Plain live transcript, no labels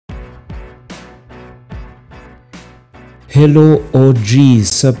Hello OG,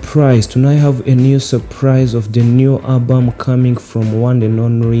 surprise! Tonight I have a new surprise of the new album coming from one and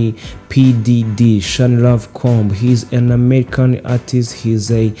only P Diddy, Shine Love Comb. He's an American artist, he's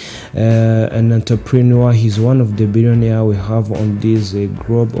an entrepreneur, he's one of the billionaires we have on this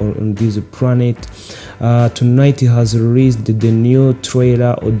globe or on this planet. Tonight he has released the new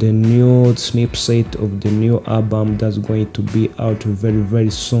trailer or the new snippet of the new album that's going to be out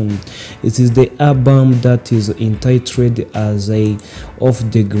very soon. It is the album that is entitled as a Off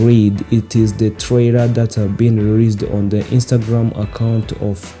the Grid. It is the trailer that have been released on the Instagram account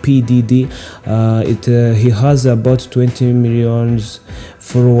of P Diddy. He has about 20 million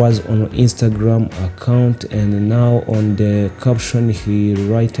followers on Instagram account, and now on the caption he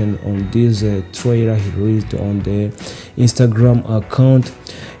written on this trailer he released on the Instagram account,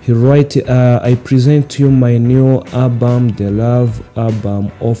 he write, I present to you my new album, the Love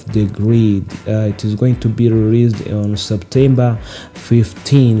Album, Off the Grid. It is going to be released on September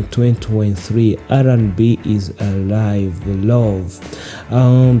 15, 2023. R&B is alive, love.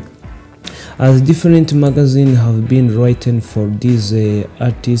 As different magazines have been written for this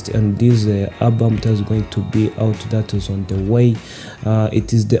artist and this album that's going to be out, that is on the way.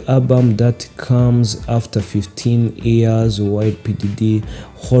 It is the album that comes after 15 years while P Diddy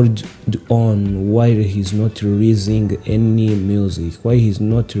hold on, while he's not releasing any music, while he's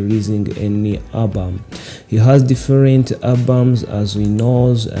not releasing any album. He has different albums, as we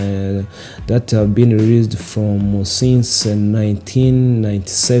know, that have been released from since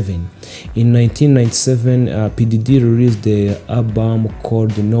 1997. In 1997, P Diddy released the album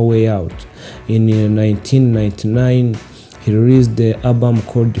called No Way Out. In 1999, he released the album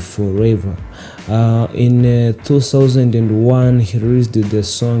called Forever. In 2001, he released the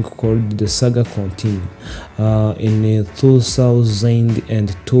song called The Saga Continue. In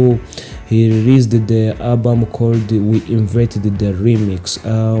 2002, he released the album called We Invented the Remix.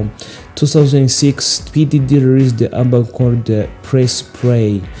 2006, P Diddy released the album called Press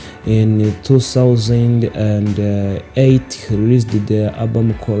Play. In 2008, he released the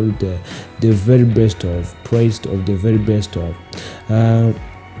album called The Very Best Of, Praised of the Very Best Of.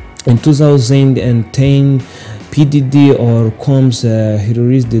 In 2010, P Diddy or Combs, he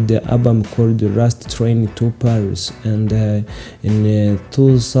released the album called The Last Train to Paris, and in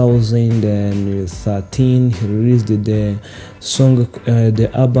 2013 he released the song, the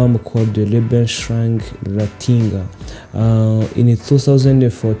album called The Lebenslang Ratinga. In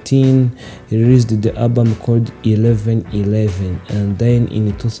 2014 he released the album called 1111, and then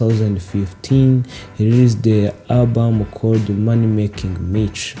in 2015 he released the album called Money Making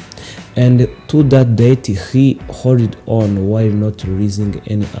Mitch. And to that date he held on while not releasing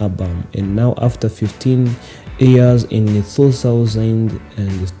any album, and now after 15 years in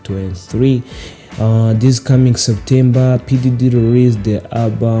 2023, this coming September, P Diddy released the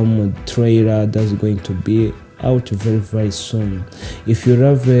album trailer that's going to be out very soon. If you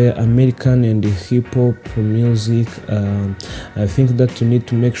love American and hip-hop music, I think that you need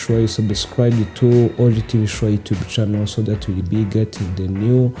to make sure you subscribe to all the TV show YouTube channel, so that you'll be getting the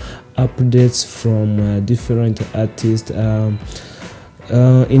new updates from different artists.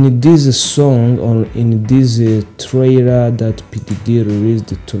 In this song, or in this trailer that P Diddy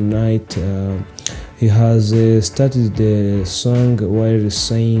released tonight, he has started the song while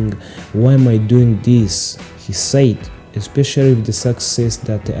saying, "Why am I doing this?" He said, especially with the success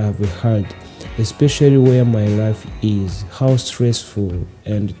that I have had, especially where my life is, how stressful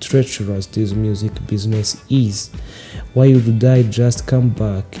and treacherous this music business is. Why would I just come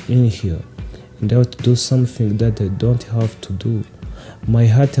back in here and have to do something that I don't have to do? My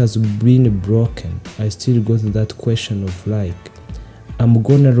heart has been broken. I still got that question of like, I'm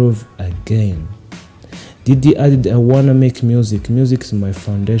gonna love again. Diddy added, I wanna make music. Music is my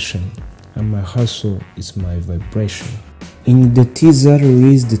foundation, and my hustle is my vibration. In the teaser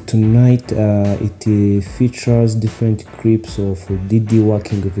released tonight, it features different clips of Diddy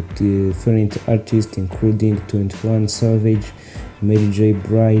working with different artists, including 21 Savage, Mary J.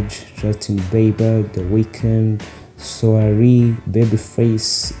 Blige, Justin-Bieber, The Weeknd, Soiree,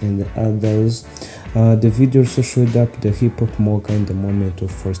 Babyface, and others. The video also showed up the hip-hop mogul in the moment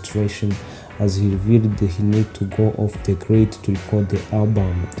of frustration, as he revealed that he needed to go off the grid to record the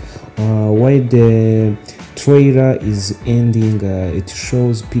album. While the trailer is ending, it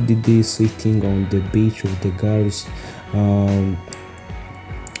shows P Diddy sitting on the beach with the girls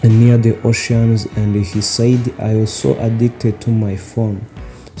near the oceans, and he said, I was so addicted to my phone,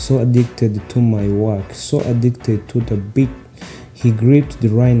 so addicted to my work, so addicted to the beat. he gripped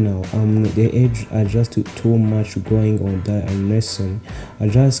right now. The age are just too much going on that unnecessary. I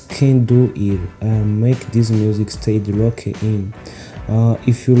just can't do it. Make this music stay locking in.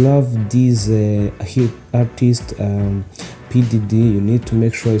 If you love this hit artist P Diddy, you need to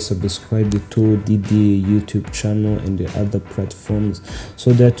make sure you subscribe to Diddy YouTube channel and the other platforms,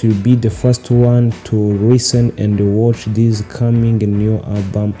 so that you'll be the first one to listen and watch this coming new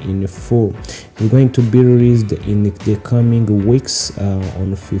album in full. It's going to be released in the coming weeks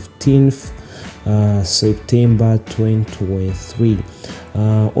on 15th September 2023.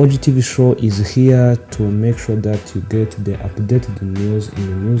 OGTV show is here to make sure that you get the updated news in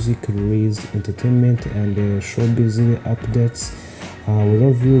the music release, entertainment, and showbiz updates. We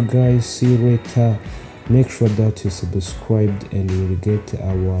love you guys. See you later. Make sure that you subscribed and you will get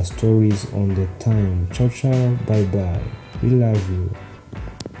our stories on the time. Ciao ciao, bye bye. We love you.